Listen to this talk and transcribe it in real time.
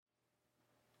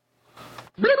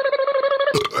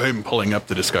I'm pulling up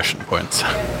the discussion points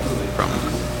from.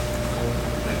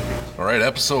 All right,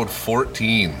 episode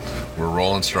 14. We're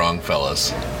rolling strong,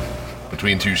 fellas.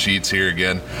 Between two sheets here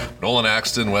again. Nolan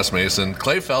Axton, Wes Mason,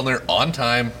 Clay Feldner on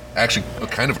time, actually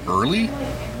kind of early.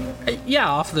 Yeah,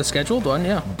 off the scheduled one,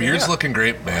 yeah. Beer's looking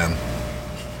great, man.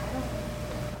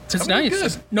 It's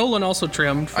nice. Good. Nolan also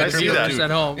trimmed for the viewers at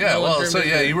home. Yeah, Nolan well, so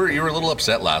yeah, you were a little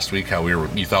upset last week how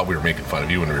you thought we were making fun of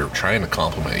you when we were trying to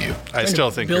compliment you. I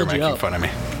still think you're making fun of me.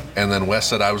 And then Wes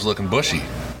said I was looking bushy.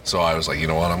 So I was like, you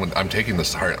know what, I'm taking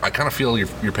this to heart. I kind of feel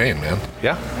your pain, man.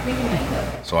 Yeah.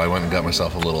 So I went and got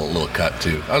myself a little cut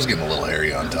too. I was getting a little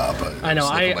hairy on top. I know.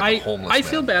 I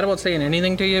feel bad about saying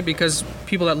anything to you because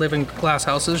people that live in glass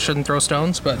houses shouldn't throw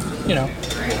stones, but you know.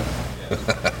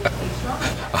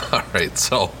 All right,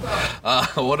 so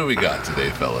what do we got today,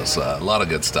 fellas? A lot of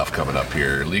good stuff coming up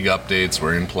here. League updates.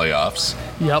 We're in playoffs.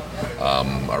 Yep.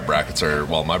 Our brackets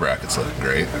my bracket's looking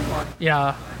great.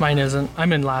 Yeah, mine isn't.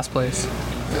 I'm in last place.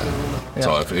 Yeah.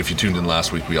 So if you tuned in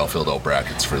last week, we all filled out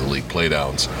brackets for the league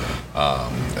playdowns,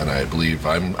 and I believe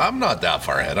I'm not that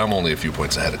far ahead. I'm only a few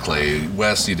points ahead of Clay.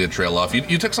 Wes, you did trail off.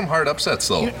 You took some hard upsets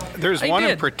though. There's one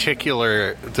in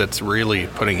particular that's really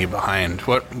putting you behind.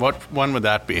 What one would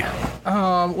that be?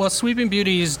 Well, Sweeping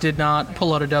Beauties did not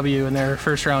pull out a W in their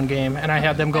first round game, and I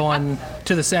had them going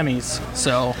to the semis.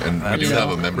 So and we do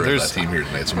have a member of that team here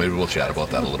tonight, so maybe we'll chat about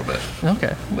that a little bit.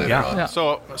 Okay. Later on. Yeah.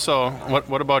 So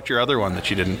what about your other one that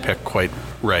you didn't pick quite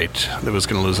right that was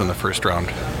going to lose in the first round?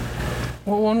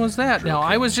 What one was that? No,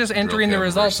 I was just entering the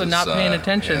results and not paying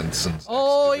attention.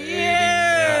 Oh,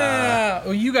 yeah!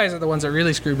 Well, you guys are the ones that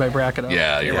really screwed my bracket up.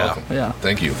 Yeah, you're welcome. Yeah.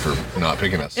 Thank you for not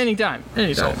picking us. Anytime.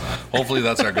 So hopefully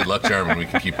that's our good luck charm and we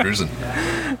can keep cruising.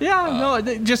 Yeah,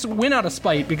 just win out of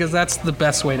spite because that's the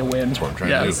best way to win. That's what I'm trying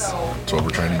to do. That's what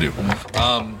we're trying to do.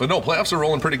 But no, playoffs are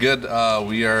rolling pretty good.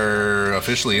 We are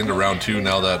officially into round 2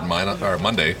 now that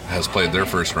Monday has played their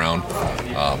first round.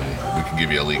 We can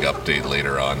give you a league update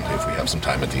later on if we have some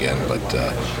time at the end. But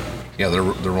yeah, they're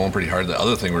rolling pretty hard. The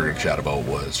other thing we were going to chat about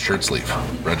was shirt sleeve.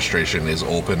 Registration is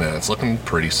open and it's looking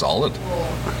pretty solid.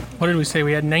 What did we say?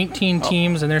 We had 19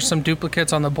 teams, and there's some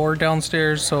duplicates on the board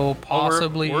downstairs, so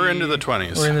possibly... We're into the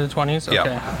 20s. We're into the 20s? Okay.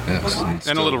 Yeah. Yes.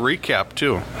 And a little recap,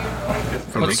 too,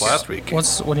 from this last week.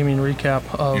 What do you mean, recap?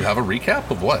 You have a recap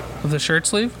of what? Of the shirt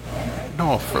sleeve?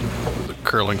 No, from the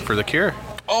curling for the cure.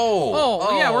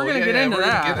 Oh, yeah, we're going to get into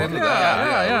that. Get into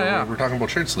that. Yeah. We're talking about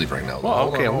shirt sleeve right now.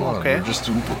 Oh, okay. We're just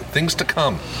things to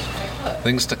come.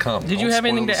 Things to come. Did you have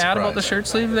anything to add about the shirt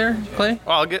sleeve there, Clay?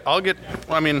 Well,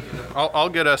 I'll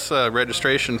get us a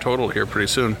registration total here pretty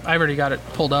soon. I already got it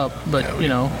pulled up, but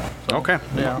So, okay.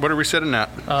 Yeah. What are we sitting at?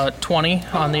 20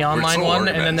 on the online one,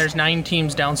 and then there's 9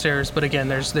 teams downstairs. But again,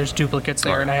 there's duplicates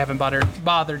there, and I haven't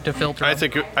bothered to filter. I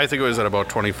think it was at about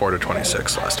 24 to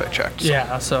 26 last I checked. So.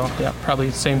 Yeah. So yeah, probably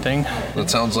the same thing. It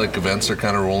sounds like events are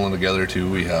kind of rolling together too.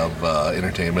 We have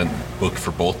entertainment booked for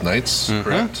both nights,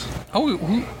 correct?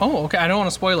 Oh, okay. I don't want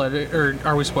to spoil it, or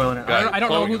are we spoiling it? I don't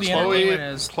know who the entertainment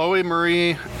is. Chloe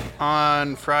Marie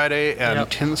on Friday and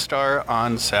Tin Star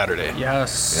on Saturday.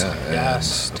 Yes. Yeah,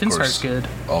 yes. Tin Star's good.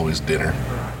 Always dinner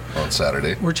on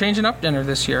Saturday. We're changing up dinner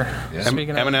this year. Yeah.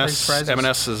 Speaking of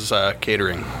M&S is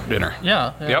catering dinner.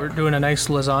 Yeah. We're doing a nice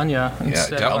lasagna. Yeah,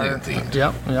 Italian themed.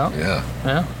 Yep.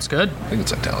 Yeah. It's good. I think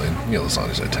it's Italian. Yeah,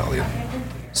 lasagna's Italian.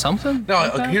 Something? No,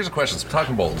 here's a question.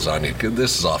 Talking about lasagna.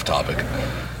 This is off topic.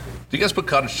 Do you guys put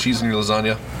cottage cheese in your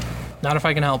lasagna? Not if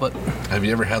I can help it. Have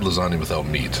you ever had lasagna without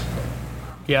meat?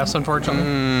 Yes, unfortunately.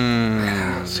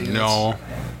 No.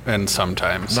 And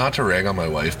sometimes. Not to rag on my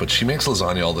wife, but she makes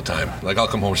lasagna all the time. Like, I'll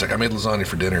come home, she's like, I made lasagna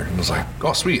for dinner. And I was like,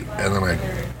 oh, sweet. And then I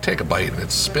take a bite, and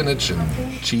it's spinach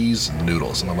and cheese and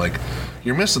noodles. And I'm like,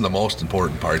 you're missing the most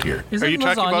important part here. Isn't Are you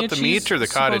talking about the meat or the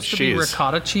cottage cheese? Supposed to be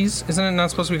ricotta cheese? Isn't it not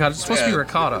supposed to be cottage? It's supposed to be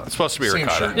ricotta. It's supposed to be Same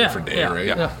ricotta. shirt, different day, right?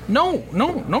 Yeah. No.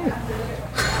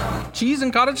 Cheese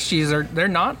and cottage cheese they're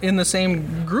not in the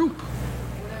same group.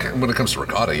 When it comes to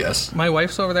ricotta, yes. My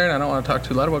wife's over there, and I don't want to talk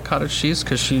too loud about cottage cheese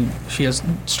because she has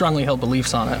strongly held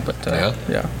beliefs on it. But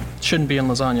yeah, shouldn't be in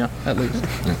lasagna at least.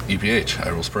 EPH, high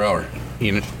rules per hour.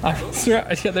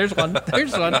 Yeah, there's one.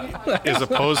 As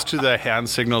opposed to the hand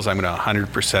signals, I'm going to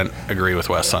 100% agree with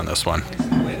Wes on this one.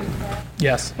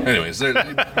 Yes. Anyways,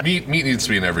 meat needs to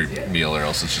be in every meal, or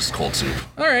else it's just cold soup.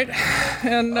 All right,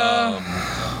 and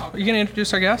are you going to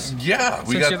introduce our guest? Yeah,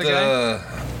 we got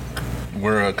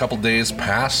we're a couple days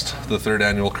past the 3rd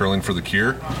annual Curling for the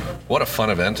Cure. What a fun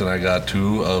event, and I got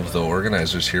 2 of the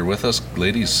organizers here with us.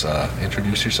 Ladies,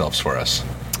 introduce yourselves for us.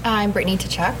 I'm Brittany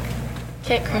Tkachuk.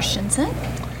 Kit Christensen.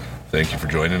 Thank you for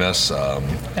joining us.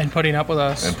 And putting up with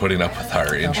us. And putting up with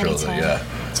our intro.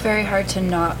 It's very hard to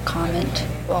not comment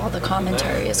while the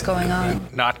commentary is going on.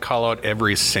 Not call out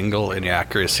every single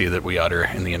inaccuracy that we utter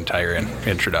in the entire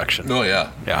introduction. Oh,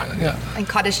 yeah. Yeah. And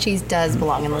cottage cheese does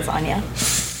belong in lasagna.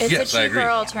 It's Yes, a I agree.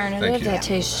 cheaper alternative that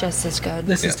tastes just as good.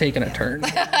 This is taking a turn.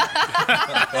 This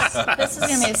is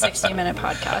going to be a 60-minute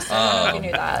podcast. I don't know if you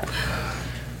knew that.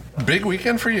 Big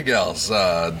weekend for you gals.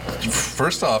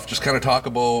 First off, just kind of talk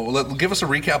about, give us a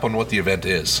recap on what the event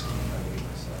is.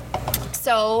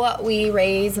 So we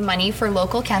raise money for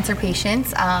local cancer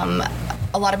patients.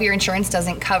 A lot of your insurance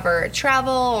doesn't cover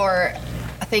travel or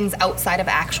things outside of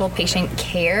actual patient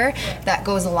care that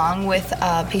goes along with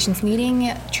patients needing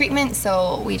treatment.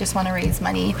 So we just want to raise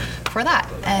money for that.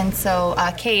 And so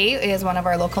Kay is one of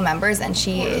our local members, and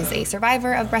she is a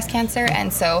survivor of breast cancer.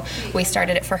 And so we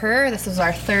started it for her. This was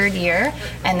our 3rd year,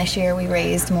 and this year we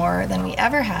raised more than we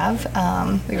ever have.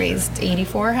 We raised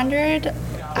 $8,400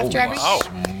 after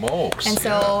everything. Smokes. And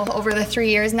so over the 3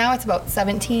 years now, it's about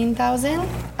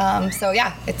 17,000. So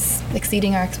yeah, it's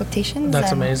exceeding our expectations.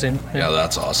 That's and amazing. Yeah,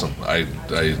 that's awesome. I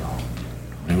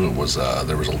knew it was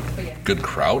there was a good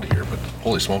crowd here, but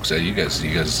holy smokes, yeah, you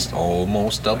guys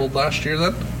almost doubled last year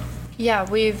then? Yeah,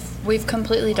 we've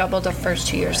completely doubled the first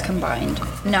 2 years combined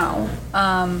now.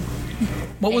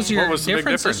 What was your What was the big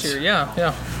difference this difference? year?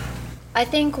 Yeah. I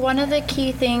think one of the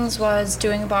key things was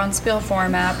doing a bonspiel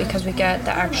format because we get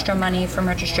the extra money from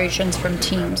registrations from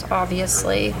teams,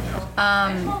 obviously. You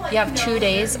have 2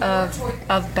 days of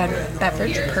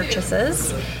beverage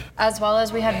purchases, as well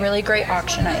as we had really great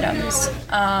auction items.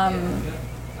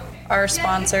 Our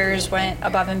sponsors went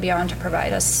above and beyond to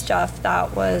provide us stuff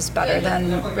that was better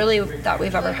than really that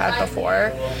we've ever had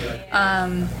before.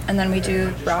 And then we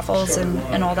do raffles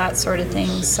and all that sort of thing.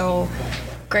 So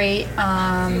great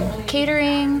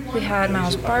catering. We had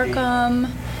Miles Barkham,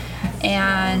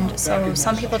 and so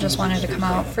some people just wanted to come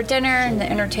out for dinner and the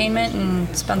entertainment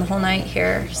and spend the whole night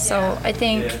here. So I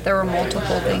think there were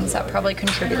multiple things that probably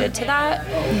contributed to that,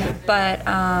 but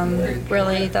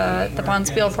really the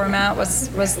bonspiel format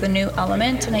was the new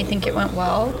element, and I think it went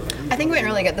well. I think it went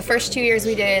really good. The first 2 years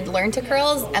we did learn to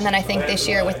curls, and then I think this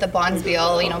year with the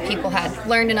bonspiel, people had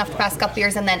learned enough the past couple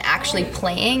years, and then actually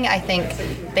playing, I think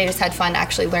they just had fun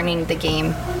actually learning the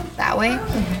game that way.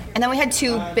 And then we had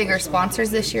 2 bigger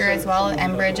sponsors this year as well,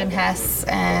 Enbridge and Hess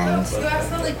and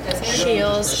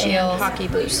Shields and Hockey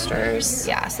Boosters.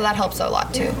 Yeah, so that helps a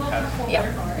lot too. Yeah.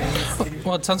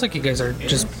 Well, it sounds like you guys are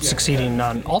just succeeding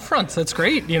on all fronts. That's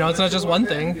great. It's not just one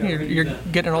thing. You're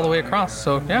getting it all the way across.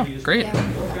 So, yeah, great.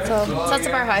 Yeah. So sets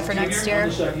up our high for next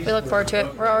year. We look forward to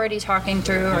it. We're already talking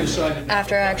through our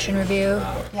after action review.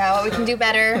 Yeah, what we can do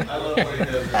better.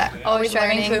 But Always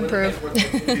striving to improve.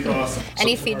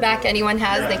 Any feedback anyone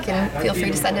has, they can feel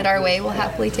free to send it our way. We'll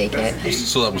happily take it.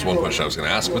 So that was one question I was going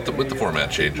to ask. With the format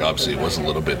change, obviously, it was a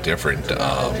little bit different.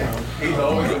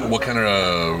 What kind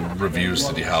of reviews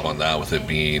did you have on that, with it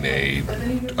being a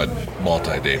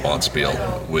multi-day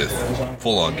bonspiel with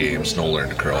full-on games, no learn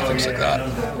to curl, things like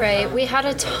that? Right. We had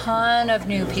a ton of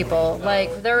new people.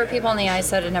 Like, there were people on the ice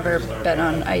that had never been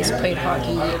on ice, played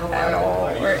hockey at all,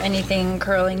 or anything,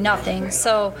 curling, nothing.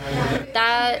 So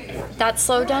that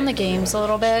slowed down the games a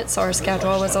little bit, so our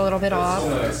schedule was a little bit off.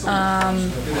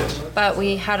 But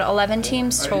we had 11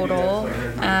 teams total,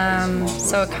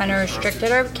 so it kind of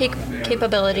restricted our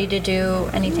capability to do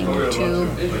anything too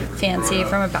fancy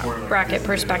from a bracket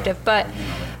perspective. But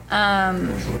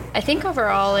I think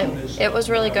overall it was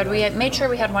really good. We had made sure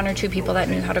we had 1 or 2 people that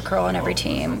knew how to curl on every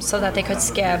team so that they could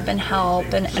skip and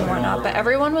help and whatnot. But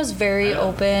everyone was very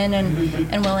open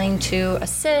and willing to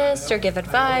assist or give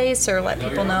advice or let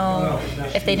people know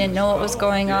if they didn't know what was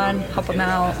going on, help them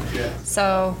out.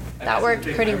 So that worked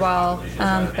pretty well,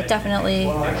 but definitely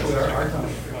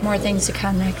more things to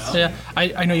come next. Yeah,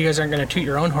 I know you guys aren't going to toot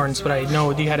your own horns, but I know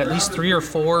you had at least 3 or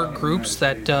 4 groups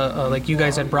that like you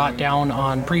guys had brought down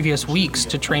on previous weeks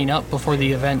to train up before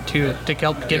the event to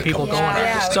help get people going.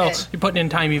 Yeah, So you're putting in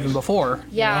time even before.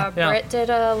 Yeah, Britt did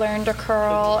a learn to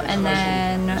curl, and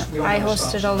then I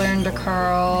hosted a learn to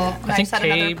curl. I think had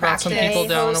Kay another brought some practice. people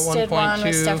down at one Hosted point one too.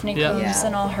 with Stephanie Coombs Yeah.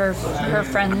 and all her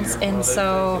friends, and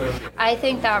so I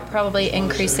think that probably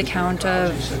increased the count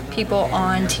of people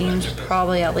on teams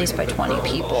probably at least by 20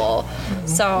 people.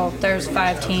 So there's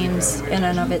 5 teams in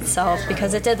and of itself,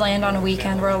 because it did land on a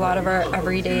weekend where a lot of our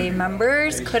everyday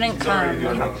members couldn't come.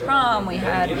 We had prom, we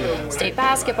had state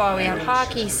basketball, we had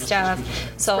hockey stuff.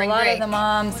 So Spring a lot break. of the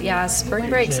moms, spring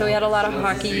break. So we had a lot of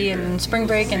hockey and spring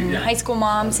break and high school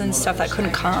moms and stuff that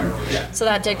couldn't come. So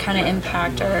that did kind of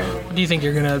impact our. Do you think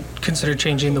you're going to consider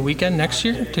changing the weekend next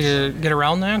year to get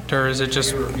around that, or is it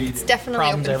just It's definitely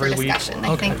problems open for every week? discussion.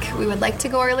 I Okay. think we would like to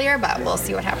go earlier, but we'll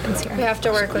see what happens We here. have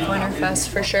to work with Winterfest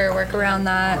for sure, work around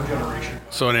that.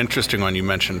 So an interesting one, you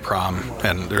mentioned prom,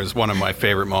 and there's one of my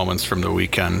favorite moments from the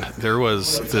weekend. There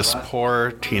was this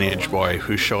poor teenage boy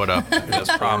who showed up in his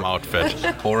prom outfit.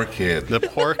 Poor kid. The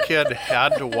poor kid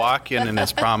had to walk in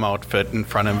his prom outfit in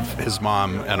front of his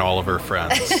mom and all of her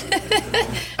friends.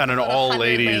 And an all 100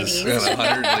 ladies. ladies. And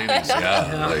 100 ladies,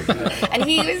 yeah. Like, And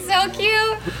he was so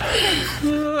cute.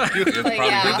 you probably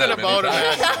yeah. did that About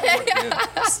many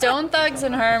times. Stone Thugs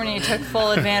and Harmony took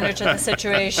full advantage of the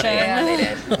situation. Yeah, they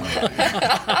did.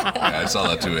 Yeah, I saw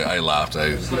that too. I laughed. I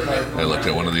looked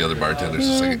at one of the other bartenders.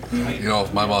 Just like,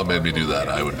 if my mom made me do that,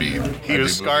 I would be. He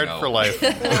was scarred for life.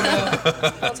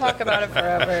 We'll talk about it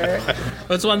forever.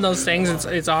 It's one of those things.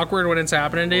 It's awkward when it's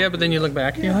happening to you, but then you look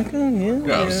back and you're like, oh yeah.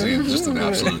 Yeah, see, just an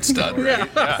absolute stud. Right?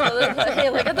 Hey,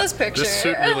 look at this picture. This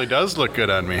suit really does look good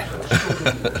on me.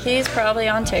 He's probably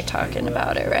on TikToking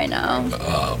about it right now.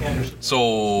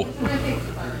 So,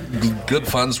 good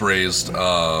funds raised.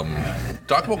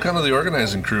 Talk about kind of the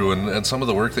organizing crew and some of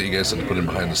the work that you guys had to put in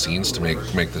behind the scenes to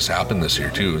make this happen this year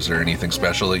too. Is there anything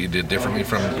special that you did differently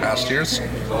from past years?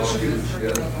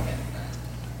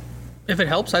 If it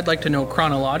helps, I'd like to know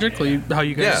chronologically how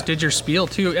you guys did your spiel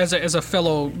too. As a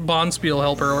fellow bonspiel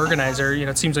helper organizer,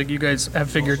 it seems like you guys have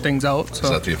figured things out. So Is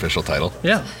that the official title?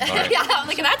 yeah. Yeah, I'm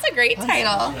like, that's a great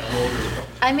title.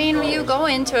 I mean, you go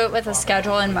into it with a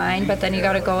schedule in mind, but then you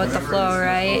got to go with the flow,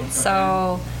 right?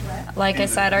 So, like I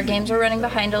said, our games were running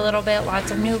behind a little bit.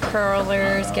 Lots of new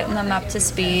curlers, getting them up to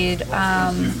speed.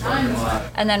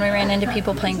 And then we ran into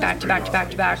people playing back to back to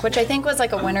back to back, which I think was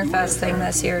like a Winterfest thing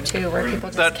this year too, where people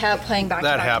just kept playing back to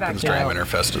back to back. That happens during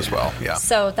Winterfest as well, yeah.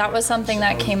 So that was something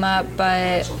that came up,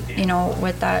 but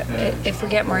with that, if we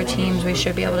get more teams, we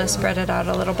should be able to spread it out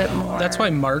a little bit more. That's why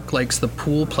Mark likes the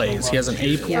pool plays. He has an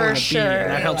A pool and a B, sure.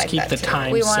 and that helps I like keep that the too.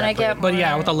 time We wanna separate. get But yeah,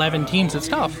 more- with 11 teams, it's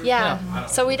tough. Yeah.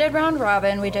 So we did round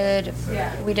robin. We did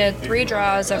 3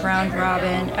 draws of round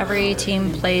robin. Every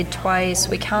team played twice.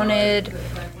 We counted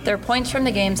their points from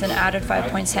the games and added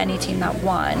 5 points to any team that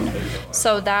won.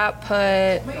 So that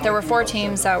there were 4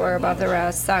 teams that were above the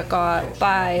rest that got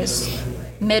buys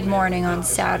mid-morning on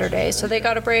Saturday. So they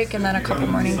got a break, and then a couple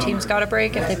morning teams got a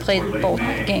break if they played both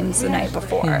games the night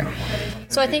before.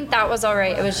 So I think that was all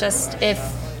right. It was just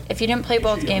if you didn't play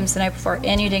both games the night before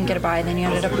and you didn't get a bye, then you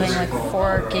ended up playing like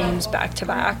 4 games back to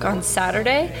back on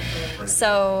Saturday.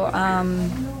 So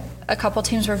a couple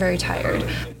teams were very tired.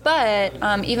 But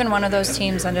even one of those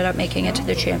teams ended up making it to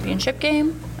the championship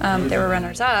game. They were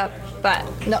runners up, but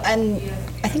No, and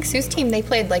I think Sue's team, they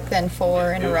played like then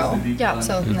 4 in a row. Yeah.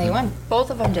 So they won.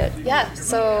 both of them did. Yeah.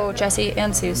 So Jesse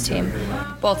and Sue's team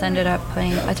both ended up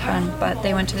playing a ton, but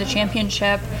they went to the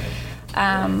championship.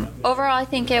 Overall, I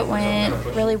think it went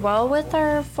really well with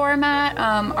our format.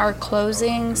 Our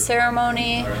closing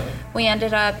ceremony, we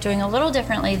ended up doing a little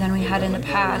differently than we had in the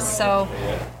past. So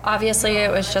obviously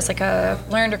it was just like a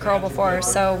learn to curl before.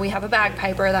 So we have a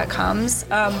bagpiper that comes.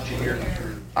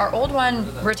 Our old one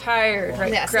retired, right?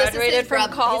 Yes, this is Graduated his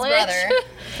from college.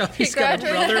 His brother. He's got a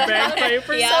brother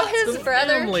bagpiper. Yeah. So his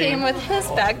brother family. came with his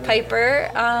bagpiper.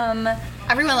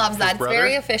 Everyone loves that. It's brother?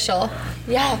 very official.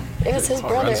 Yeah, it was his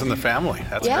brother. Runs in the family.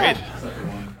 That's Yeah. great.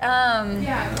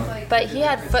 But he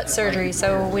had foot surgery,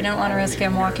 so we didn't want to risk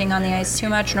him walking on the ice too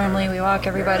much. Normally we walk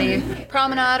everybody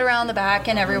promenade around the back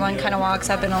and everyone kind of walks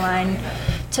up in a line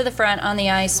to the front on the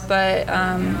ice, but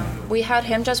we had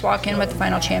him just walk in with the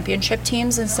final championship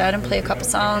teams instead and play a couple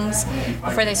songs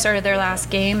before they started their last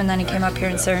game, and then he came up here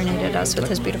and serenaded us with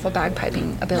his beautiful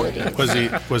bagpiping ability.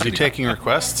 Was he taking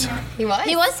requests? He was?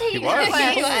 He was taking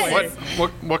requests. He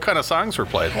was. What kind of songs were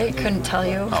played? I couldn't tell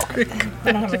you. I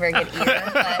don't have a very good ear,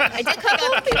 but I did cook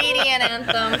up Canadian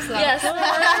anthems. So. Yes, there were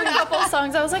a couple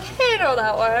songs. I was like, hey, I know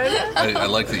that one. I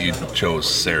like that you chose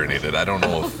serenaded. I don't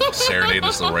know if serenade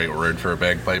is the right word for a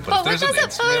bagpipe, but if there's an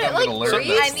instrument I'm going to learn.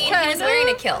 I mean, he was wearing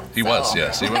a kilt. He was,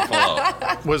 yes. He went full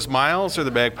out. Was Miles or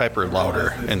the bagpiper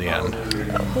louder in the end?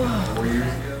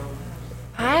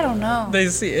 I don't know.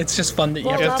 It's just fun that you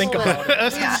have to think about it.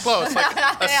 It's close. Like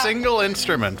a single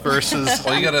instrument versus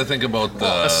Well, you got to think about a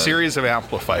the series of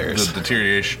amplifiers.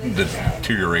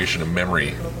 deterioration of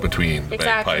memory between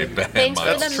Exactly. bagpipe and Thanks for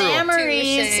Miles. the That's true.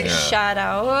 memories. Touche. Shout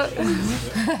out.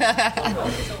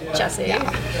 Jesse.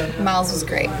 Miles was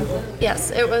great.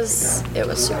 Yes, it was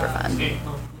super fun.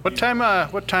 What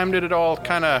time did it all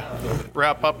kind of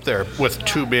wrap up there, with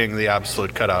 2 being the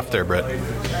absolute cutoff there, Britt?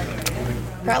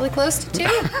 Probably close to 2.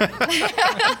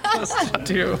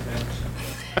 Too.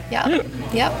 Yep.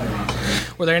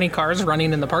 Were there any cars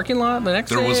running in the parking lot the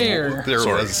next There was day? Or? There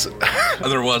Sorry. was.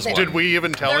 There was one. Did we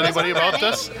even tell There was anybody one about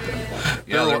running. this?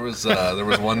 Yeah, there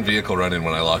was one vehicle running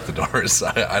when I locked the doors.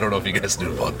 I don't know if you guys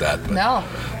knew about that. But, No.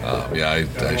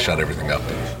 I shut everything up.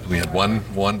 We had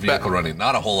one vehicle running.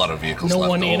 Not a whole lot of vehicles No left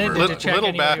one in it? over. Did you check Little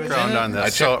anybody was in background it? on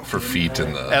this. I checked for feet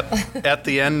in the. At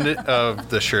the end of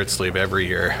the shirt sleeve every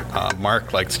year,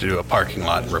 Mark likes to do a parking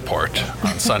lot report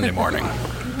on Sunday morning.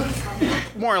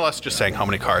 More or less just saying how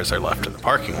many cars are left in the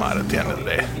parking lot at the end of the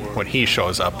day when he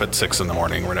shows up at 6 in the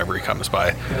morning, whenever he comes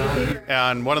by.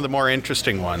 And one of the more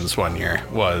interesting ones one year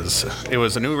was it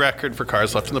was a new record for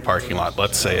cars left in the parking lot.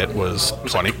 Let's say it was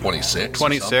 26.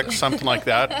 26, something like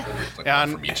that.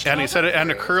 And he said, and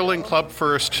a curling club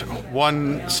first,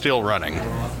 one still running.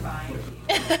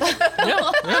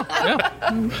 Yeah.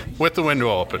 With the window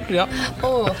open. Yep.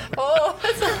 Oh.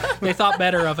 They thought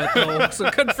better of it, though, so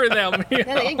good for them. Yeah,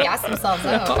 they can gas themselves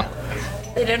out.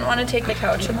 They didn't want to take the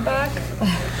couch in the back.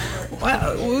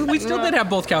 Well, we still did have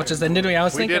both couches then, didn't we? I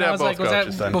was thinking, did I have was both like, was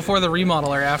couches that then. before the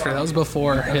remodel or after? That was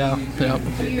before, yeah.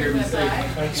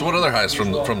 So what other highs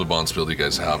from the bonspiel do you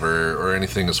guys have, or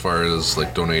anything as far as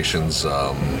like donations?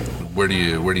 Where do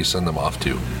you send them off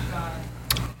to?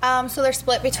 So they're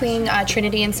split between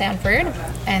Trinity and Sanford,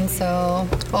 and so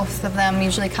both of them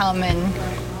usually come and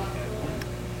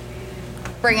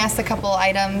bring us a couple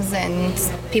items, and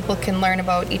people can learn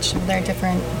about each of their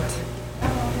different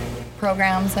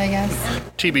programs, I guess.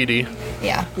 TBD.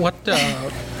 Yeah.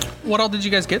 What all did you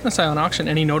guys get in the silent auction?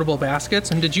 Any notable baskets?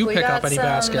 And did you We pick got up any some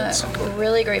baskets?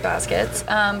 really great baskets.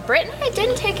 Britt and I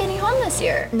didn't take any home this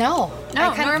year. No, No,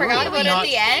 I kind of normally forgot about it at Not-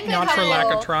 the end. not for lack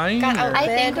of trying? Got or- I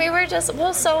think outbid. we were just,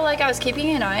 I was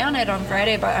keeping an eye on it on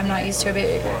Friday, but I'm not used to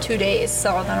it 2 days.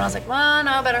 So then I was like, well,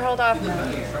 no, better hold off.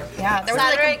 Yeah, there was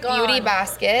like Saturday a beauty gone.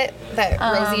 basket that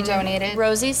Rosie donated.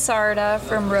 Rosie Sarda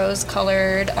from Rose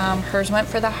Colored. Hers went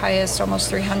for the highest,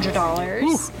 almost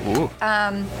 $300. Ooh.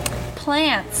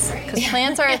 Plants, because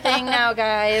plants are a thing now,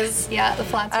 guys. Yeah, the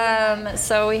flats.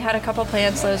 So we had a couple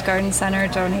plants Lowe's Garden Center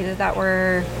donated that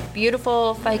were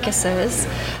beautiful ficuses,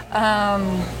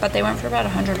 but they went for about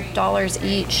 $100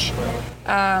 each.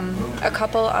 A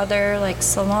couple other like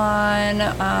salon,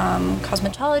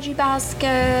 cosmetology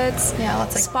baskets, Yeah,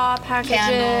 lots of spa packages,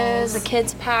 candles. a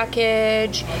kids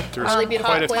package, There's Really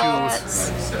beautiful quite a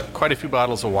quilts. quite a few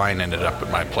bottles of wine ended up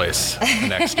at my place the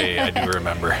next day, I do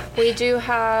remember. We do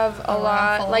have a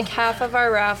lot, raffle. like half of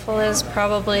our raffle is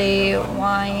probably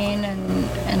wine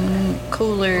and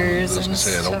coolers. I was gonna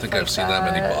say I don't think I've seen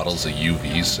that many bottles of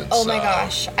UV since. Oh my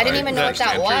gosh, I didn't even know what first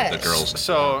that entered was. The girls.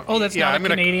 So, Oh, that's yeah, not a I'm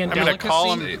gonna, Canadian I'm going to call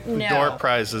them delicacy? No. door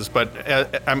prizes, but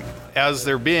as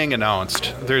they're being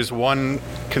announced, there's one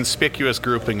conspicuous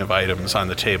grouping of items on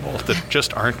the table that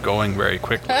just aren't going very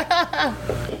quickly.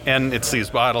 And it's these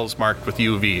bottles marked with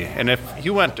UV. And if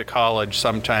you went to college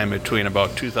sometime between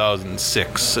about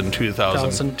 2006 and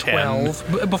 2010,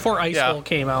 2012, before Ice Yeah. Bowl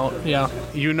came out, yeah.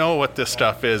 you know what this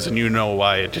stuff is and you know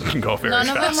why it didn't go very None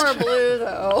of fast. them were blue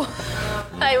though.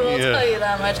 I will Yeah. tell you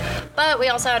that much. But we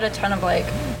also had a ton of like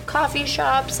coffee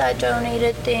shops that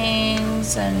donated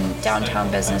things, and downtown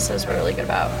businesses were really good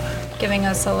about giving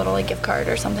us a little like gift card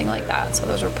or something like that. So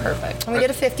those were perfect. And we did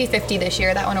a 50-50 this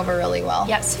year. That went over really well.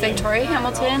 Yes, Victoria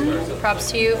Hamilton, props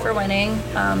to you for winning.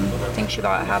 I think she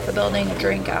bought half the building a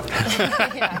drink after.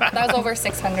 Yeah, that was over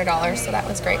 $600, so that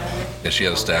was great. Yeah, she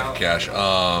had a stack of cash.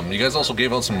 You guys also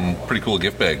gave out some pretty cool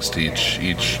gift bags to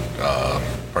each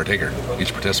partaker,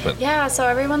 each participant. Yeah, so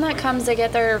everyone that comes, they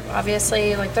get their,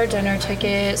 obviously, like their dinner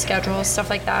ticket, schedule, stuff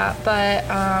like that. But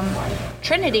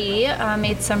Trinity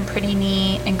made some pretty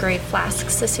neat engraved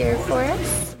flasks this year for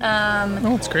us.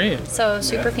 Oh, it's great. So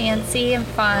super fancy and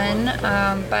fun.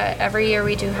 But every year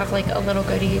we do have like a little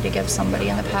goodie to give somebody.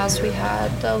 In the past, we had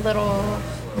the little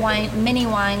mini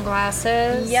wine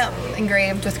glasses. Yep,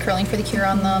 engraved with Curling for the Cure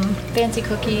on them. Fancy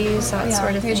cookies, that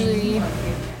sort of thing. Usually,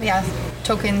 yeah,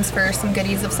 tokens for some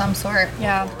goodies of some sort.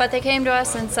 Yeah, but they came to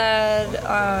us and said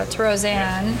to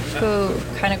Roseanne, who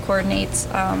kind of coordinates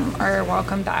our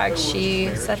welcome bag,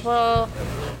 she said, well,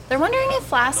 they're wondering if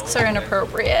flasks are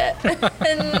inappropriate.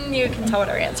 And you can tell what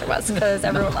our answer was, because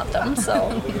everyone loved them,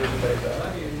 so.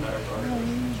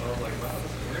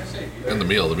 And the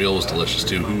meal was delicious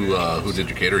too. Who did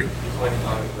your catering?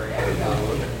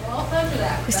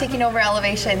 Who's taking over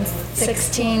elevations?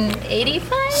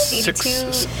 1685?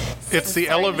 82. It's the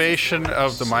elevation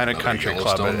of the Minot Country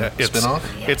Club. Spin-off?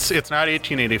 It's not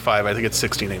 1885. I think it's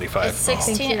 1685. It's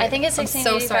 16. I think it's I'm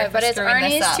so sorry 1685, for but it's screwing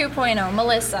this Arnie's up. 2.0.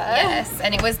 Melissa. Yes,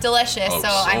 and it was delicious. Oh, so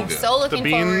so I'm good. so looking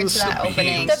forward to that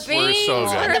opening. The beans so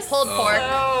good. And the pulled pork.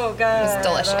 So good. It was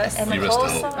delicious. And the You missed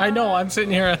coleslaw. I know. I'm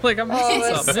sitting here like I'm missing it's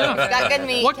something. so Yeah. Got good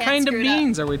meat. What can't kind of screw it up.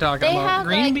 beans are we talking They about? have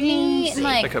Green like beans? meat and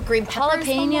like green peppers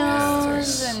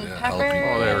jalapenos and Yeah, peppers.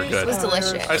 jalapeno. Oh, they were good. It was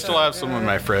delicious. I still have some in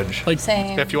my fridge. Like,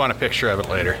 Same. If you want a picture of it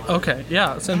later. okay,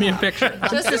 yeah. Send me a picture. I'm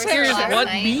Just just a curious picture. what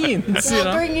Night. beans. You I'll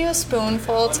know? bring you a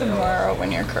spoonful tomorrow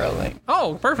when you're curling.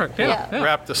 Oh, perfect. Yeah. Yeah. yeah.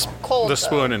 Wrap Cold, the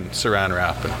spoon in saran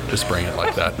wrap and just bring it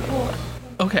like that.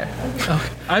 Okay.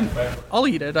 I'll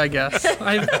eat it, I guess.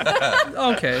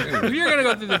 Okay. If you're gonna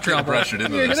go through the trouble, pressured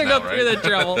into you're this gonna now, go through right? the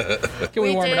trouble. Can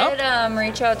we warm did it up?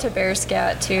 Reach out to Bear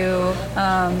Scat too,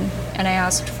 and I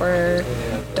asked for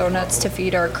donuts to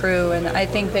feed our crew, and I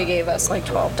think they gave us like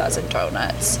 12 dozen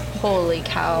donuts. Holy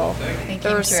cow! There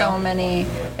came were so through. many.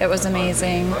 It was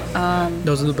amazing.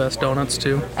 Those are the best donuts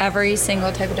too. Every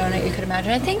single type of donut you could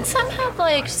imagine. I think some have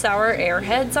like sour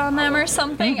airheads on them or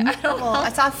something. I don't know. Well, I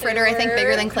saw a fritter, I think,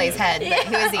 bigger than Clay's head that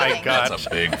he was I eating. got That's a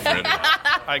big fritter.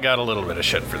 I got a little bit of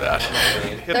shit for that.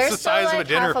 It's They're the still size like of a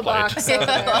dinner half a plate. box over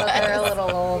there, but they're a little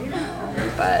old now.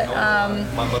 But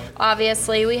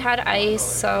obviously we had ice,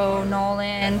 so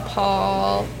Nolan,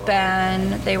 Paul,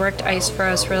 Ben, they worked ice for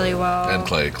us really well. And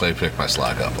Clay picked my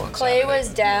slack up on Clay Saturday. was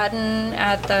dadding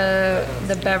at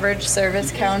the beverage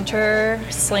service counter,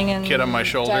 slinging Kid on my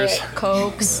shoulders. Diet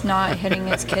Cokes, not hitting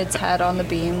his kid's head on the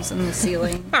beams in the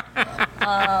ceiling.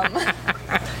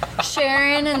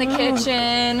 Sharon in the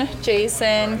kitchen,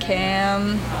 Jason,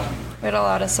 Cam. We had a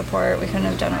lot of support. We couldn't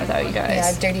have done it without you guys.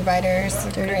 Yeah, dirty biters.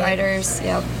 Dirty Riders,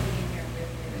 yep.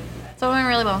 So it went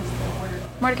really well.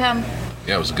 More to come.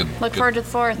 Yeah, it was a good. Look good- forward to the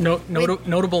 4th.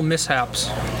 Notable mishaps.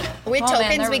 With Oh, man,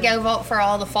 tokens, there we were- go vote for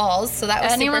all the falls, so that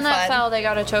was Anyone super that fun. fell, they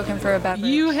got a token for a beverage.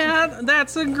 You had.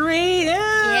 That's a great.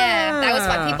 Yeah, that was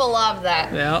fun. People loved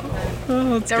that. Yeah.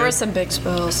 Oh, that's There good. were some big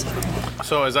spills.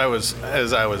 So as I was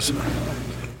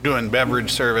doing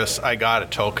beverage service, I got a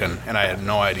token and I had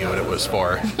no idea what it was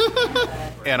for.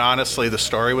 And honestly, the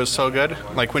story was so good.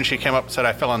 Like when she came up and said,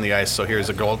 "I fell on the ice, so here's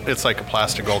a gold." It's like a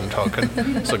plastic golden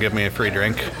token. So give me a free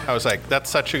drink. I was like, "That's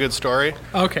such a good story.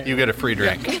 Okay. You get a free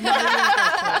drink."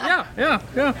 Yeah.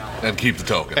 And keep the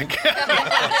token.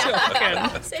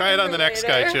 Try it on the next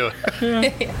guy too.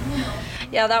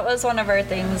 Yeah, that was one of our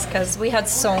things because we had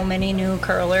so many new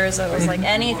curlers. It was like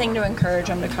anything to encourage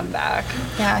them to come back.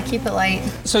 Yeah, keep it light.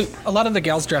 So a lot of the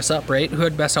gals dress up, right? Who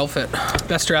had best outfit?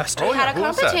 Best dressed? Oh, We had a who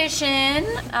was that? competition.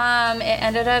 It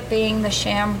ended up being the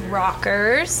Sham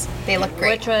Rockers, They look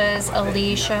great. which was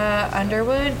Alicia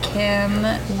Underwood, Kim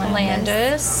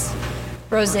Landis,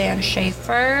 Roseanne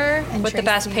Schaefer And with the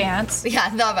best Tracy. pants, Yeah,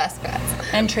 the best bets.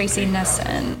 and Tracy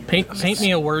Nissen. Paint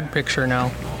me a word picture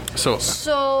now. So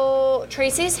So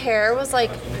Tracy's hair was like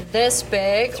this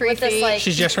big, 3 with this feet. like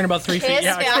She's just running about 3 feet. Kiss?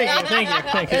 Yeah,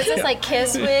 thank it you. was this like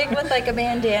kiss wig with like a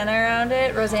bandana around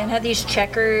it. Roseanne had these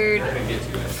checkered,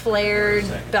 flared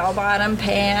bell-bottom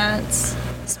pants,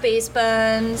 space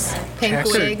buns. Pink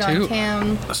Checkered, wig on too.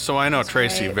 Cam. So I know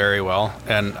Tracy right. very well,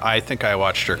 and I think I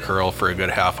watched her curl for a good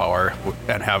half hour,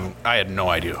 and I had no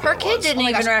idea who Her it kid was. didn't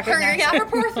even recognize Yeah, her. her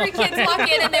poor 3 kids walk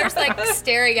in and they're just like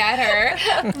staring at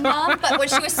her. Mom, but when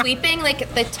she was sweeping,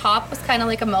 like the top was kind of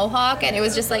like a mohawk and it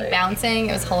was just like bouncing.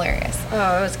 It was hilarious.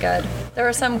 Oh, it was good. There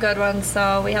were some good ones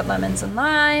though. We had Lemons and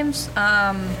Limes,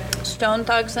 Stone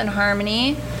Thugs and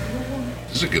Harmony.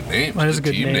 This is a good name. That is a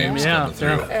Good good team name, names yeah, coming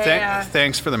through. yeah. Yeah.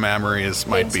 Thanks for the memories.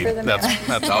 Might Thanks be for the that's memories.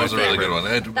 my That was a really favorite. good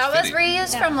one. It was That was fitting.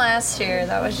 reused from last year.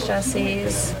 That was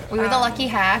Jesse's. We were the lucky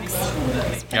hacks.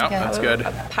 Yeah, that's good.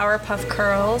 Powerpuff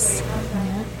Curls.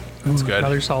 That's good.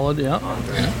 Another solid, yeah.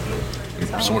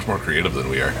 You're so much more creative than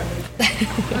we are.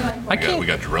 We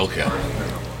got drill cap.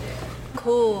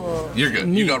 Cool. You're good.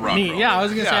 You got rock Neat. roll. Yeah, I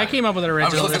was gonna say I came up with an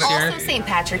original looking this at- year. Also St.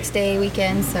 Patrick's Day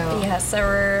weekend, so Yes, there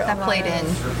were that a lot played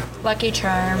of in. Lucky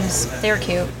Charms. They were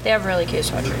cute. They have really cute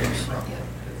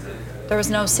sweatshirts. There was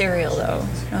no cereal though.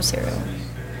 No cereal.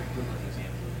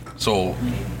 So,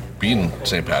 being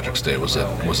St. Patrick's Day, was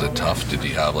it tough? Did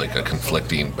you have like a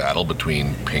conflicting battle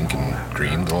between pink and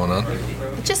green going on?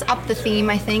 It just upped the theme,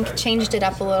 I think. Changed it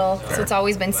up a little. So it's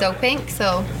always been so pink,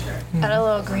 so Had a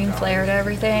little green flair to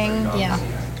everything. yeah.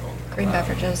 Green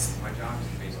beverages.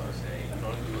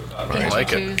 I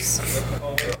like it. Juice.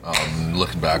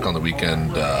 Looking back on the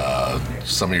weekend,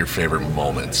 some of your favorite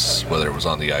moments, whether it was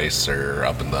on the ice or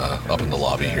up in the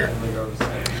lobby here.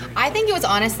 I think it was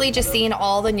honestly just seeing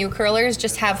all the new curlers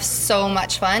just have so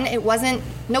much fun. It wasn't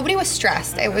nobody was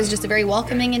stressed. It was just a very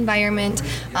welcoming environment.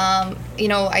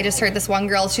 I just heard this one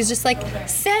girl, she's just like,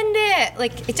 send it.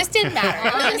 Like, it just didn't matter.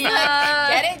 I was just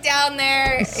like, get it down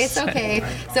there. It's okay.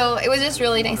 So it was just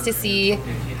really nice to see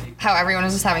how everyone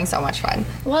was just having so much fun.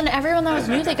 Well, and everyone that was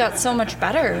new, they got so much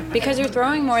better because you're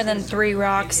throwing more than 3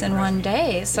 rocks in one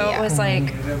day. So it was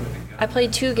like, I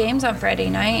played 2 games on Friday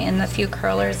night, and the few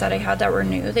curlers that I had that were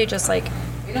new, they just like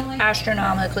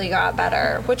astronomically got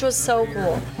better, which was so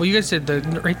cool. Well, you guys did the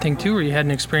right thing too, where you had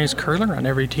an experienced curler on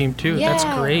every team too. That's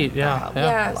great.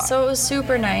 Yeah. So it was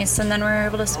super nice, and then we were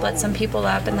able to split some people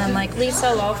up, and then like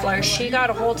Lisa Loeffler, she got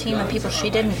a whole team of people she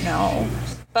didn't know.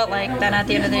 But like then at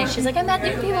the end of the day, she's like, I met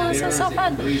new people. This was so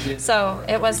fun. So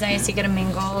it was nice to get a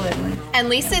mingle and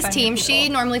Lisa's team, she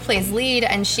normally plays lead,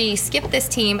 and she skipped this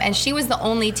team, and she was the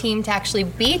only team to actually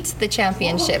beat the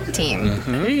championship team.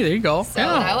 Hey, there you go. So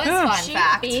that was fun She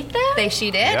fact. beat them?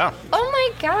 She did. Yeah. Oh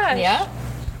my gosh. Yeah.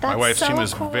 My wife's so team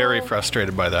was cool. very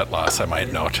frustrated by that loss, I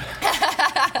might note.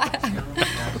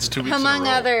 It's 2 weeks Among in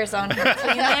a row. others on her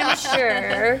team, I'm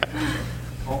sure.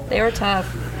 They were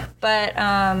tough. But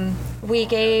we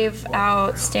gave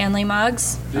out Stanley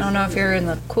mugs. I don't know if you're in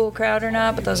the cool crowd or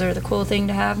not, but those are the cool thing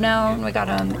to have now. And we got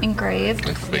them engraved.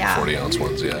 Big Yeah. 40-ounce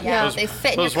ones, yeah. Yeah, they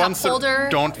fit in your Those cup ones holder.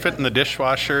 that don't fit in the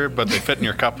dishwasher, but they fit in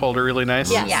your cup holder really nice.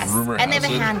 Yes. Rumor And they have a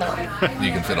has it handle.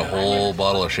 you can fit a whole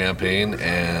bottle of champagne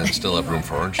and still have room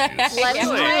for orange juice. Let's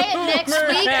try it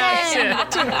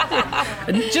next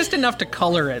weekend. Just enough to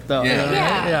color it though.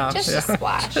 Yeah. Just a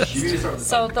splash.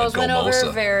 So those Go went over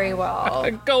Mosa. very well.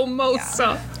 Go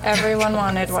Mosa. Everyone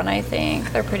wanted one, I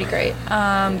think. They're pretty great.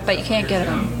 But you can't get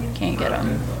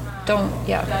them.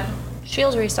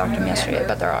 Shields restocked them yesterday,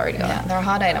 but they're already gone. Yeah, they're a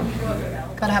hot item.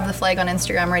 Gotta have the flag on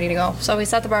Instagram ready to go. So we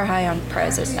set the bar high on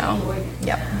prizes now.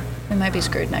 Yep, We might be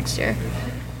screwed next year.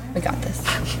 we got this.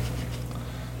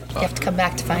 You have to come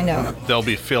back to find out. They'll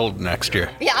be filled next year.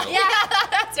 Yeah,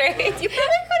 That's right. You probably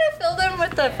could have filled them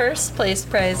with the first place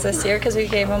prize this year because we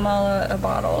gave them all a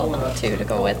bottle too to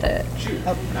go with it.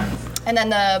 And then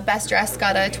the best dressed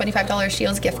got a $25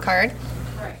 Shields gift card.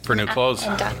 For new clothes.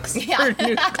 And ducks. Yeah,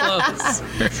 New clothes.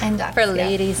 and ducks, For yeah.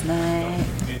 ladies' night.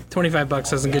 $25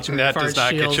 doesn't get you very That far does at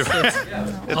not get Shields. you very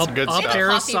It's A good a stuff. pair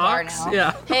of Coffee bar socks. now.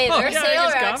 Yeah. Hey, Oh, their yeah, sale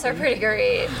it's racks are coffee. pretty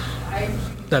great.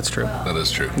 That's true. That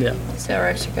is true. Yeah. Sale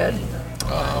racks are good.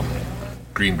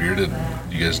 Green Bearded,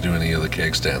 you guys do any of the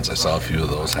keg stands? I saw a few of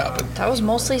those happen. That was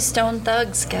mostly Stone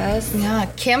Thugs, guys. Yeah,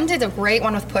 Kim did a great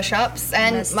one with push-ups,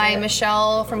 and Missed my it.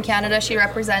 Michelle from Canada, she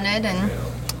represented and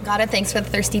got it. Thanks for the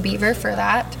Thirsty Beaver for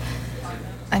that.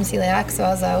 I'm celiac, so I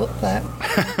was out, but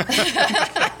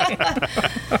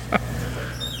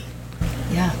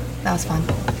yeah, that was fun.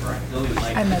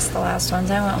 I missed the last ones.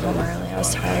 I went home early. I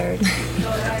was tired.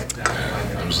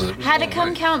 It was Had to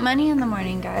come count money in the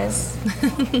morning, guys.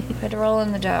 Had to roll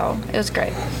in the dough. It was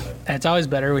great. It's always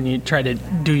better when you try to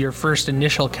do your first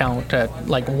initial count at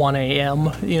like 1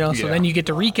 a.m., so Yeah. then you get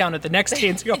to recount it the next day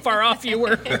and see how far off you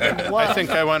were. I think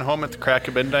I went home at the crack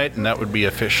of midnight, and that would be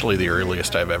officially the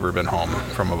earliest I've ever been home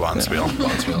from a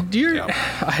bonspiel. Do you,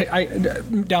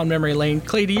 Yeah. down memory lane,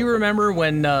 Clay, do you remember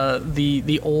when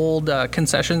the old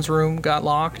concessions room got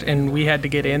locked and we had to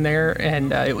get in there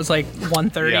and it was like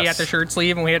 1:30 Yes. at the shirt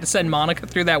sleeve and we had to send Monica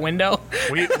through that window?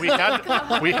 We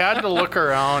had to look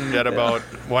around at about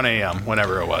 1 a.m.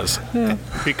 whenever it was,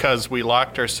 because we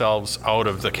locked ourselves out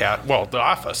of the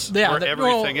office where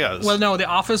everything is. Well, no, the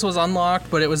office was unlocked,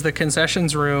 but it was the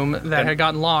concessions room that had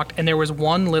gotten locked, and there was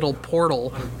one little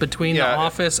portal between the Yeah.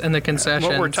 office and the concessions.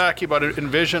 What we're talking about,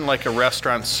 envision like a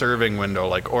restaurant serving window,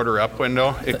 like order up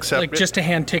window, except like just to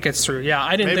hand tickets through. Yeah,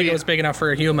 I didn't think Maybe- it was big enough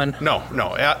for a human. No,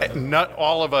 not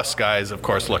all of us guys, of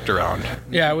course, looked around.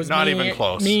 Yeah, it was not me, even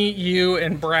close. Me, you,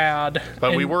 and Brad.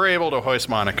 But we and- were able to hoist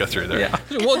Monica through there. Yeah.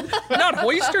 Well, not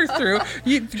hoist her through.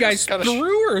 You guys gotta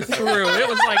threw her through. It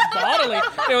was like bodily.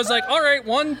 It was like, all right,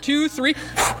 1, 2, 3.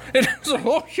 And it was like,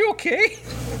 oh, you okay?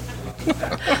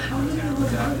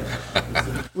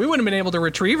 We wouldn't have been able to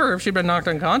retrieve her if she'd been knocked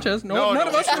unconscious. No, None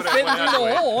of us we were would've fitting went through the that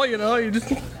way. hole, You just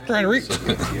trying to reach. See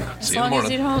As you in the long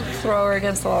as you morning. don't throw her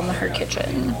against the wall in her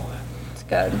kitchen. It's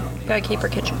good. Gotta keep her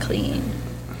kitchen clean.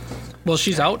 Well,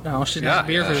 she's out now. She's Yeah,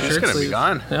 disappeared for the she's shirt gonna be sleeve.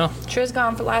 gone. Yeah. She was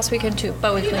gone for last weekend too,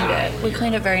 but we cleaned it. We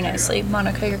cleaned it very nicely.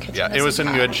 Monica, your kitchen. Yeah, it is was in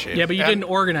top. good shape. Yeah, but you And didn't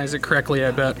organize it correctly, I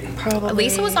bet. Probably.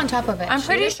 Lisa was on top of it. I'm She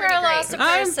pretty did sure pretty I great. lost a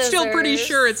pair of I'm still pretty scissors.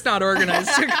 sure it's not organized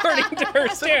according to her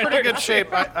standards. Pretty good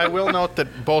shape. I will note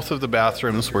that both of the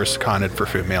bathrooms were seconded for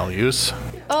female use.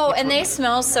 Oh, and they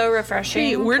smell so refreshing.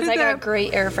 Hey, where 'cause did I that- got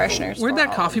great air fresheners. Where'd for that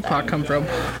all coffee of pot them. come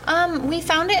from? We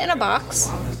found it in a box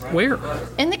Where?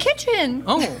 in the kitchen.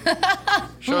 Oh,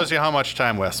 Shows you how much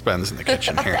time Wes spends in the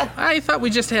kitchen here. I thought we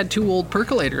just had 2 old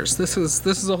percolators. This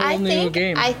is a whole new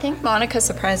game. I think Monica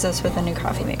surprised us with a new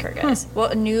coffee maker, guys. Well,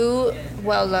 a new,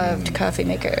 well-loved coffee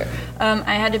maker.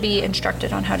 I had to be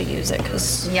instructed on how to use it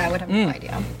because Yeah, I would have no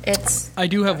idea. it's. I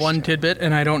do have one tidbit,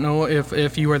 and I don't know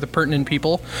if you are the pertinent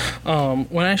people.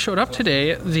 When I showed up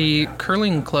today, the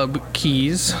curling club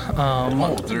keys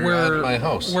they're at my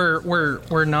house.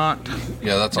 were not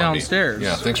Yeah, that's on me. downstairs.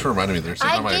 Yeah, thanks for reminding me. They're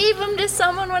sitting on I my. gave them to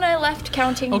someone when I left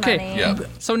counting Okay. money. Yeah.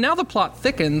 So now the plot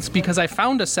thickens because I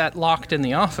found a set locked in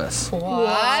the office. What?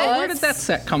 So where did that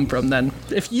set come from then?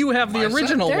 If you have the My set?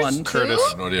 original There's one, two?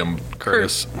 Curtis, No idea.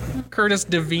 Curtis, Curtis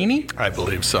Davini, I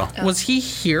believe so. was he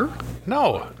here?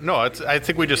 No, I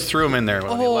think we just threw him in there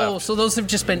when we Oh, left. so those have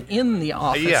just been in the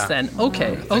office Yeah. then.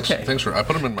 Okay. Thanks for. I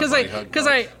put them in my. Because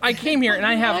buddy hug I came here and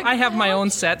I have my own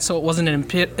set, so it wasn't an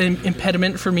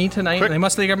impediment for me tonight. Quick- They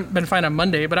must have been fine on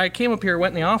Monday, but I came up here,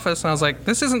 went in the office, and I was like,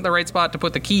 this isn't the right spot to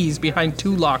put the keys behind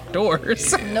 2 locked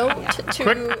doors. Note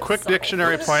to Quick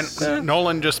dictionary point.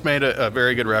 Nolan just made a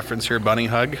very good reference here. Bunny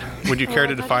hug. Would you care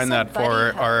to I thought you define said that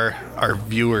for buddy our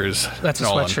viewers? That's a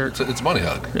Nolan? sweatshirt. It's bunny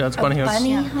hug. Yeah, it's bunny hugs.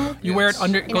 bunny hug. You wear it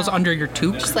under, it goes under your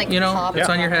toque, Just like you know? top It's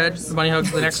on your head. covers. The bunny hug's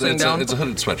the next thing It's down. a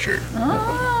hooded sweatshirt.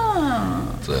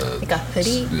 Oh. It's a, Like a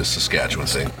hoodie? it's a Saskatchewan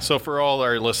thing. So for all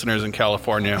our listeners in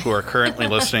California who are currently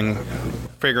listening,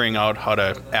 figuring out how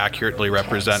to accurately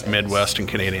represent Midwest and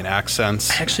Canadian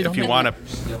accents, actually if don't you know. want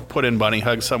to put in bunny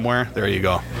hug somewhere, there you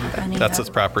go. Bunny That's hug. its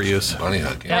proper use. Bunny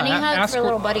hug. Yeah. Bunny Yeah, hug ask for her-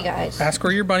 little buddy guys. Ask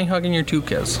where your bunny hug and your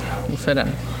toque is. You'll fit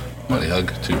in. Bunny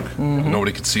hug too.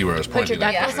 Nobody could see where I was Put your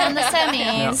pointing. deckles on the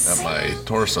semis. At my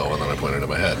torso, and then I pointed at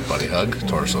my head. Bunny hug,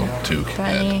 torso, toque,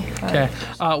 Bunny head.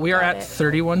 hug. Okay. We are Got at it.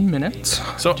 31 minutes.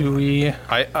 So- do we...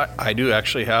 I do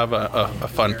actually have a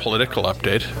fun political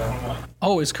update.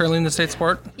 Oh, is curling the state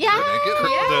sport? Yeah.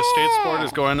 The state sport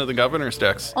is going to the governor's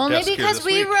desk. Only desk here because this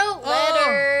we week. wrote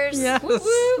letters. Yes.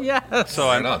 Yes. So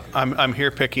Right on. I'm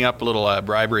here picking up a little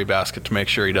bribery basket to make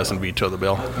sure he doesn't veto the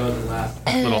bill.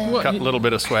 Little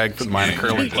bit of swag for the minor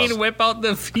curling You can club. whip out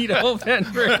the veto pen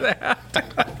for that.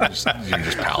 You're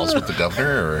just pals with the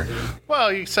governor, or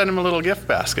Well, you send him a little gift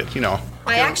basket, you know.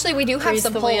 We do have Grease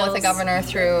some the pull with the wheels. governor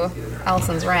through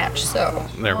Allison's ranch, so.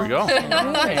 There we go. We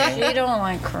don't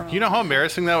like curling. You know how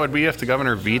embarrassing that would be if the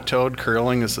governor vetoed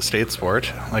curling as a state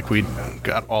sport? Like we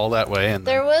got all that way and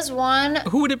There was one.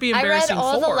 Who would it be I read embarrassing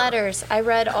all the for? letters. I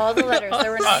read all the letters.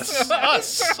 There were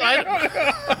us.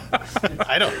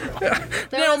 I don't know.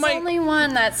 There No, was my- only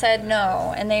one that said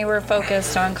no, and they were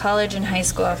focused on college and high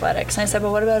school athletics. And I said,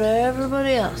 but what about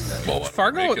everybody else? well,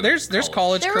 Fargo, make it there's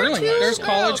college There were curling. two There's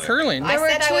college girls. curling. I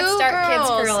said I would start kids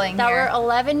girls curling that here. were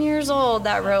 11 years old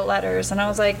that wrote letters, and I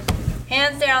was like,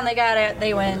 hands down, they got it.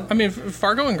 They win. I mean,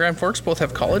 Fargo and Grand Forks both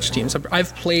have college teams.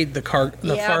 I've played the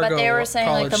Yeah, Fargo but they were saying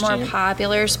like the college more team.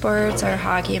 popular sports are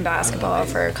hockey and basketball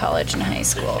for college and high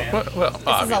school. Well, This is a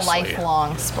obviously.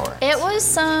 lifelong sport. It was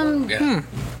some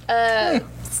Yeah.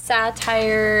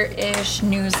 satire-ish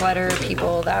newsletter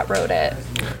people that wrote it.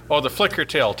 Oh, the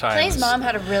Flickertail Clay's Times. mom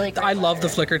had a really good I love the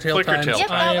letter. Flickertail Flickertail Times. Yep,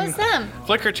 that I'm- was them.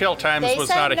 Flickertail Times They was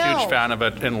said not a huge no. fan of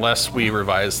it unless we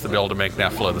revised the bill to make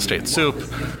Nefla the state soup.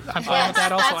 I'm fine with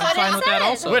that also. That's I'm what fine it with that said.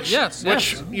 also. Which, yes,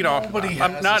 which yes. you know, Nobody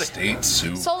I'm has not a state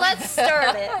soup. So let's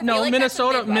start it. No, like that's a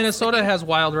Midwest Minnesota has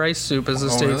wild rice soup as a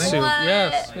state really? soup. What?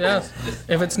 Yes, yes.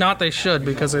 If it's not, they should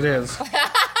because it is.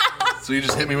 So you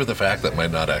just hit me with the fact that might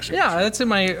not actually. Yeah, that's in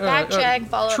my Fact check,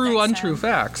 follow up true next untrue time.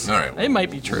 facts. All right. It might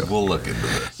be true. We'll look into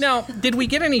this. Now, did we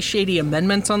get any shady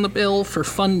amendments on the bill for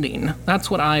funding?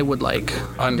 That's what I would like. Did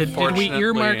we Unfortunately-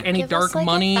 earmark any Give dark us, like,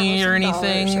 money or $1,000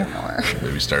 anything? or more.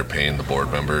 Maybe start paying the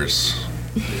board members.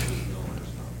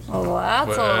 Well,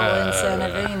 that's a little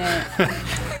incentive, ain't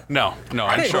it? No,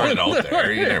 I'm Throw sure it out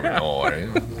there. You never know, right?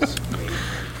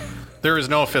 there is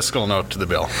no fiscal note to the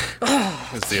bill.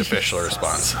 Is the official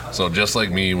response. So just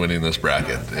like me winning this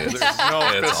bracket, it's, No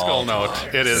it's fiscal all note.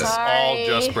 It is all Sorry.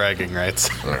 just bragging rights.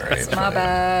 all right. My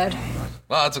bad.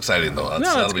 Well, that's exciting though. No,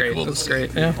 that's that'll be great. cool That's to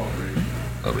great. see. Yeah.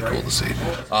 That'll be cool to see.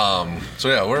 So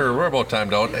yeah, we're about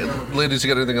timed out. Hey, ladies, you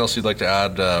got anything else you'd like to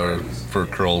add for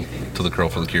Curl to the Curl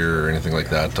for the Cure or anything like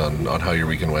that on how your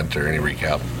weekend went or any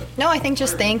recap? No, I think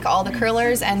just thank all the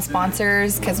curlers and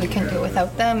sponsors because we couldn't do it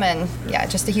without them. And yeah,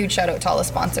 just a huge shout out to all the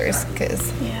sponsors because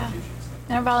Yeah.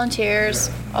 And our volunteers,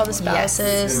 all the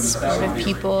spouses, supportive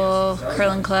people,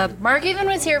 curling club. Mark even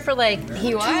was here for like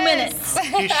he was 2 minutes.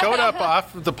 He showed up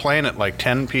off of the plane at like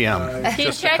 10 p.m. He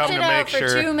just to checked come it to out make for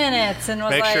sure 2 minutes and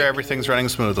was make like, sure everything's running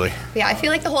smoothly. Yeah, I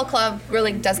feel like the whole club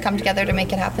really does come together to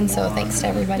make it happen. So thanks to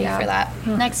everybody Yeah. for that.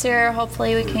 next year,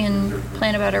 hopefully we can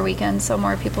plan a better weekend so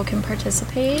more people can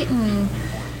participate and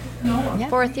Yeah.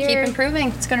 4th year. Keep improving.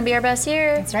 It's going to be our best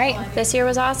year. That's right. This year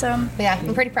was awesome. But yeah,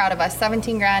 I'm pretty proud of us.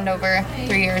 17 grand over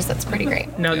 3 years. That's pretty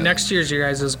great. Now, next year's your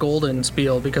guys' golden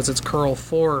spiel because it's curl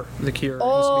for the cure. It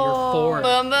used to be your fourth.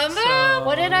 Bum, bum, bum. So,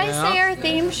 What did I yeah. say our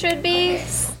theme should be?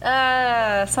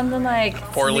 Something like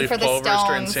 4-leaf for the clovers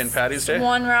during stones. St. Patty's Day.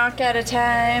 one rock at a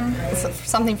time.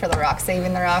 Something for the rocks,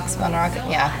 saving the rocks, one rock.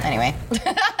 Yeah, anyway.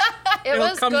 It It'll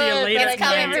was come to you good, later but I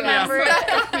can't tonight. remember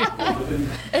it.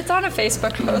 It's on a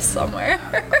Facebook post somewhere.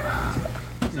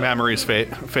 Memories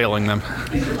failing them.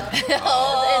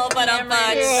 Oh, but I'm All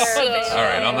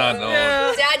right, on that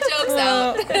note, Dad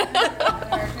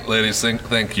jokes out. ladies,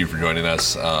 thank you for joining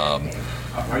us.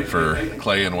 For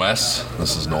Clay and Wes,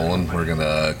 this is Nolan. We're going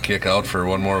to kick out for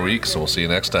one more week, so we'll see you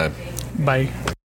next time. Bye.